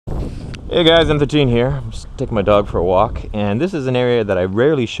Hey guys, M13 here. I'm just taking my dog for a walk, and this is an area that I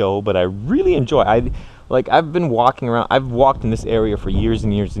rarely show, but I really enjoy. I've been walking around. I've walked in this area for years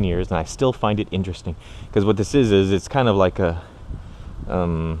and years and years, and I still find it interesting because what this is it's kind of like a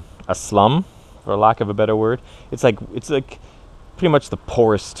slum, for lack of a better word. It's like pretty much the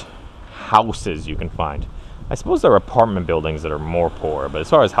poorest houses you can find. I suppose there are apartment buildings that are more poor, but as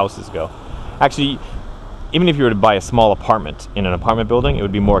far as houses go, actually, even if you were to buy a small apartment in an apartment building, it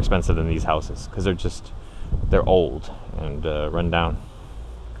would be more expensive than these houses because they're old and run down.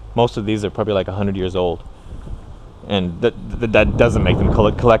 Most of these are probably like 100 years old, and that doesn't make them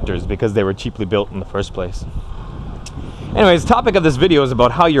collectors because they were cheaply built in the first place. Anyways, the topic of this video is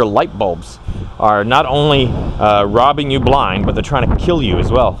about how your light bulbs are not only robbing you blind, but they're trying to kill you as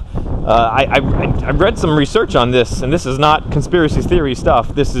well. I read some research on this, and this is not conspiracy theory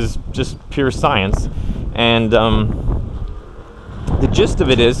stuff. This is just pure science. And the gist of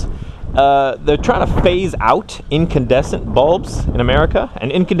it is they're trying to phase out incandescent bulbs in America.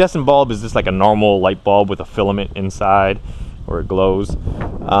 An incandescent bulb is just like a normal light bulb with a filament inside where it glows.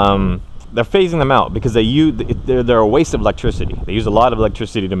 They're phasing them out because they're a waste of electricity. They use a lot of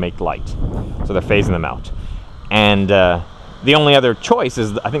electricity to make light, so they're phasing them out. And the only other choice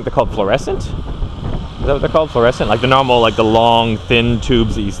is, I think they're called fluorescent. Is that what they're called? Fluorescent? Like the normal, like the long, thin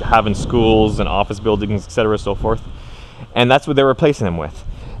tubes that you have in schools and office buildings, etc., so forth. And that's what they're replacing them with.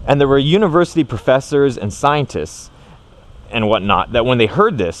 And there were university professors and scientists and whatnot that when they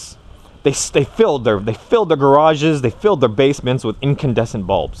heard this, they filled their garages, they filled their basements with incandescent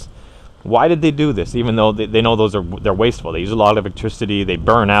bulbs. Why did they do this? Even though they know they're wasteful. They use a lot of electricity. They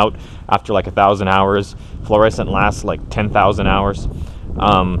burn out after like 1,000 hours. Fluorescent lasts like 10,000 hours.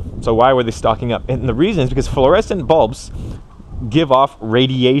 So why were they stocking up? And the reason is because fluorescent bulbs give off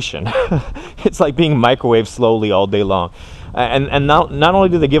radiation. It's like being microwaved slowly all day long. And not only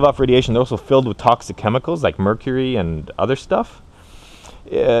do they give off radiation, they're also filled with toxic chemicals like mercury and other stuff.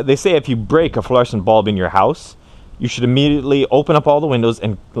 They say if you break a fluorescent bulb in your house, you should immediately open up all the windows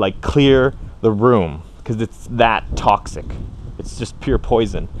and like clear the room because it's that toxic. It's just pure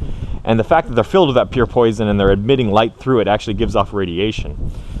poison. And the fact that they're filled with that pure poison and they're emitting light through it actually gives off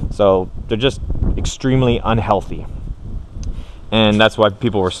radiation. So they're just extremely unhealthy. And that's why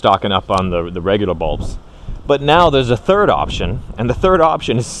people were stocking up on the regular bulbs. But now there's a third option, and the third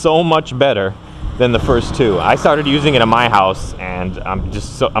option is so much better than the first two. I started using it in my house, and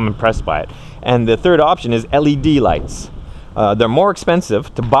I'm impressed by it. And the third option is LED lights. They're more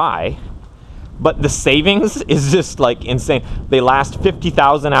expensive to buy, but the savings is just like insane. They last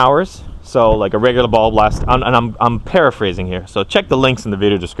 50,000 hours. So like a regular bulb lasts, and I'm paraphrasing here. So check the links in the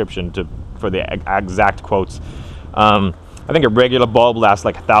video description for the exact quotes. I think a regular bulb lasts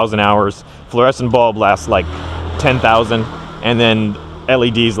like 1,000 hours. Fluorescent bulb lasts like 10,000, and then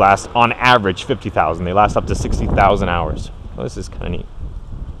LEDs last on average 50,000. They last up to 60,000 hours. Well, this is kind of neat.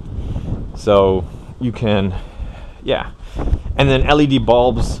 So you can, yeah. And then LED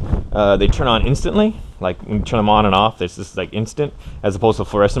bulbs, they turn on instantly. Like when you turn them on and off, there's this like instant. As opposed to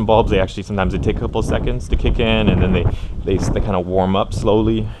fluorescent bulbs, sometimes they take a couple of seconds to kick in, and then they kind of warm up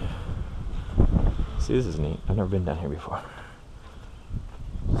slowly. See, this is neat. I've never been down here before.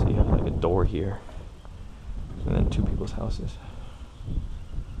 So you have like a door here, and then two people's houses.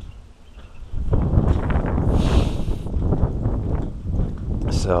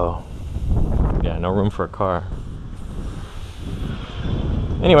 So, yeah, no room for a car.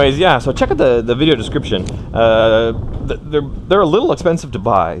 Anyways, yeah, so check out the video description. They're a little expensive to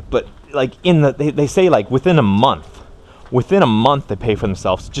buy, but like they say like within a month they pay for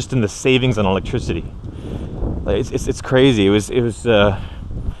themselves just in the savings on electricity. Like, it's crazy. It was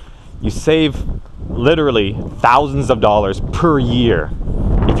you save literally thousands of dollars per year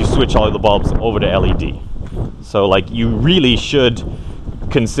if you switch all of the bulbs over to LED. So like you really should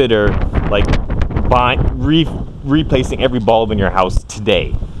consider like replacing every bulb in your house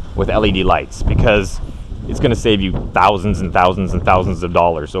today with LED lights, because it's going to save you thousands and thousands and thousands of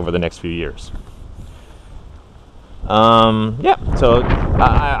dollars over the next few years. Yeah, so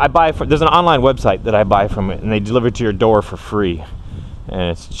I buy there's an online website that I buy from it, and they deliver it to your door for free, and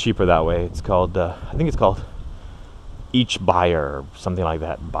it's cheaper that way. It's called I think it's called Each Buyer or something like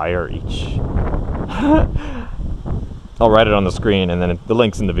that. Buyer Each. I'll write it on the screen, and then the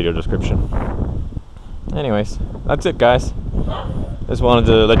link's in the video description. Anyways, that's it, guys. Just wanted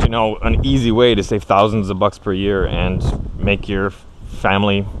to let you know an easy way to save thousands of bucks per year and make your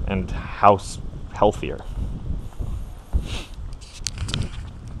family and house healthier.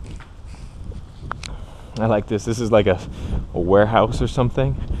 I like this. This is like a warehouse or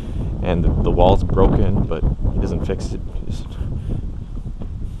something, and the wall's broken, but he doesn't fix it. He just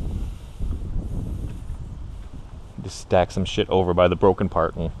stack some shit over by the broken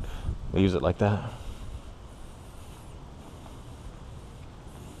part and they use it like that.